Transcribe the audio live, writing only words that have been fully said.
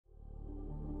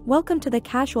Welcome to the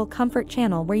Casual Comfort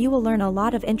channel, where you will learn a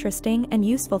lot of interesting and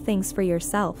useful things for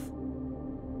yourself.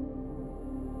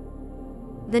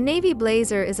 The navy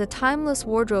blazer is a timeless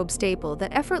wardrobe staple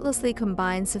that effortlessly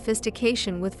combines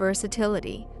sophistication with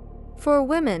versatility. For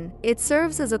women, it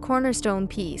serves as a cornerstone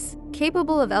piece,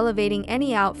 capable of elevating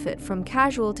any outfit from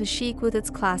casual to chic with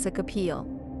its classic appeal.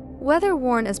 Whether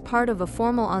worn as part of a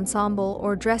formal ensemble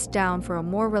or dressed down for a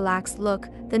more relaxed look,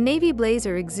 the navy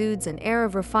blazer exudes an air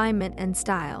of refinement and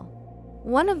style.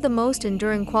 One of the most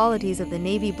enduring qualities of the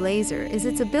navy blazer is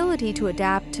its ability to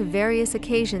adapt to various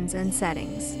occasions and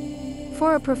settings.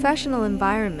 For a professional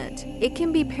environment, it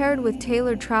can be paired with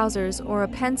tailored trousers or a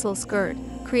pencil skirt,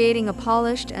 creating a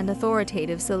polished and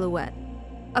authoritative silhouette.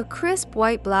 A crisp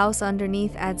white blouse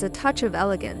underneath adds a touch of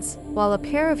elegance, while a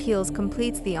pair of heels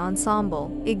completes the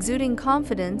ensemble, exuding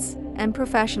confidence and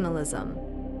professionalism.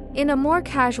 In a more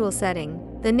casual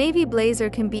setting, the navy blazer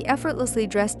can be effortlessly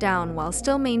dressed down while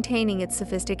still maintaining its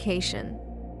sophistication.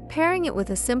 Pairing it with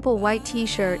a simple white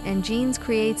t-shirt and jeans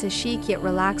creates a chic yet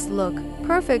relaxed look,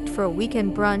 perfect for a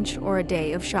weekend brunch or a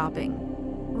day of shopping.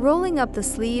 Rolling up the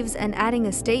sleeves and adding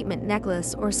a statement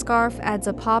necklace or scarf adds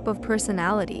a pop of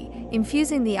personality,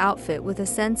 infusing the outfit with a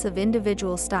sense of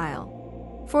individual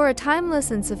style. For a timeless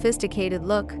and sophisticated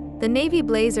look, the navy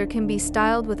blazer can be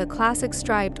styled with a classic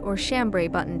striped or chambray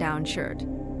button-down shirt.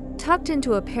 Tucked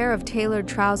into a pair of tailored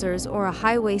trousers or a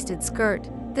high-waisted skirt,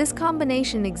 this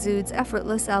combination exudes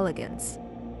effortless elegance.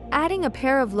 Adding a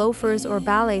pair of loafers or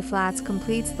ballet flats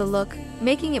completes the look,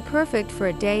 making it perfect for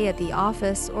a day at the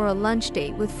office or a lunch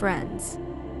date with friends.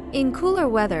 In cooler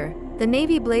weather, the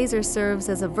navy blazer serves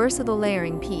as a versatile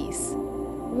layering piece.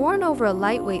 Worn over a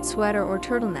lightweight sweater or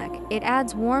turtleneck, it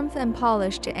adds warmth and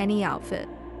polish to any outfit.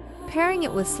 Pairing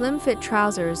it with slim-fit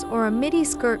trousers or a midi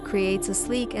skirt creates a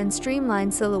sleek and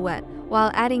streamlined silhouette,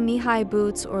 while adding knee-high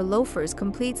boots or loafers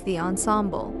completes the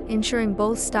ensemble, ensuring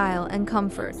both style and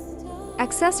comfort.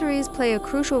 Accessories play a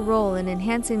crucial role in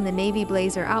enhancing the navy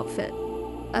blazer outfit.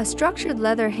 A structured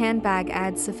leather handbag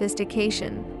adds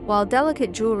sophistication, while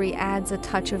delicate jewelry adds a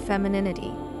touch of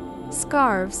femininity.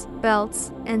 Scarves,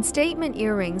 belts, and statement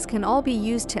earrings can all be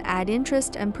used to add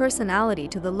interest and personality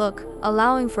to the look,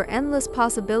 allowing for endless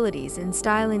possibilities in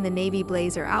styling the navy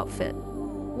blazer outfit.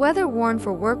 Whether worn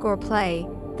for work or play,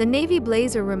 the navy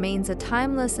blazer remains a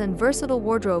timeless and versatile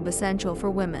wardrobe essential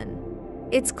for women.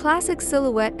 Its classic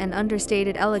silhouette and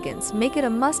understated elegance make it a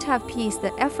must-have piece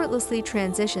that effortlessly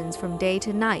transitions from day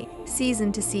to night,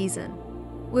 season to season.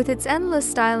 With its endless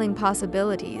styling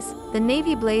possibilities, the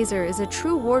navy blazer is a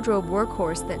true wardrobe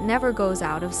workhorse that never goes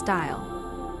out of style.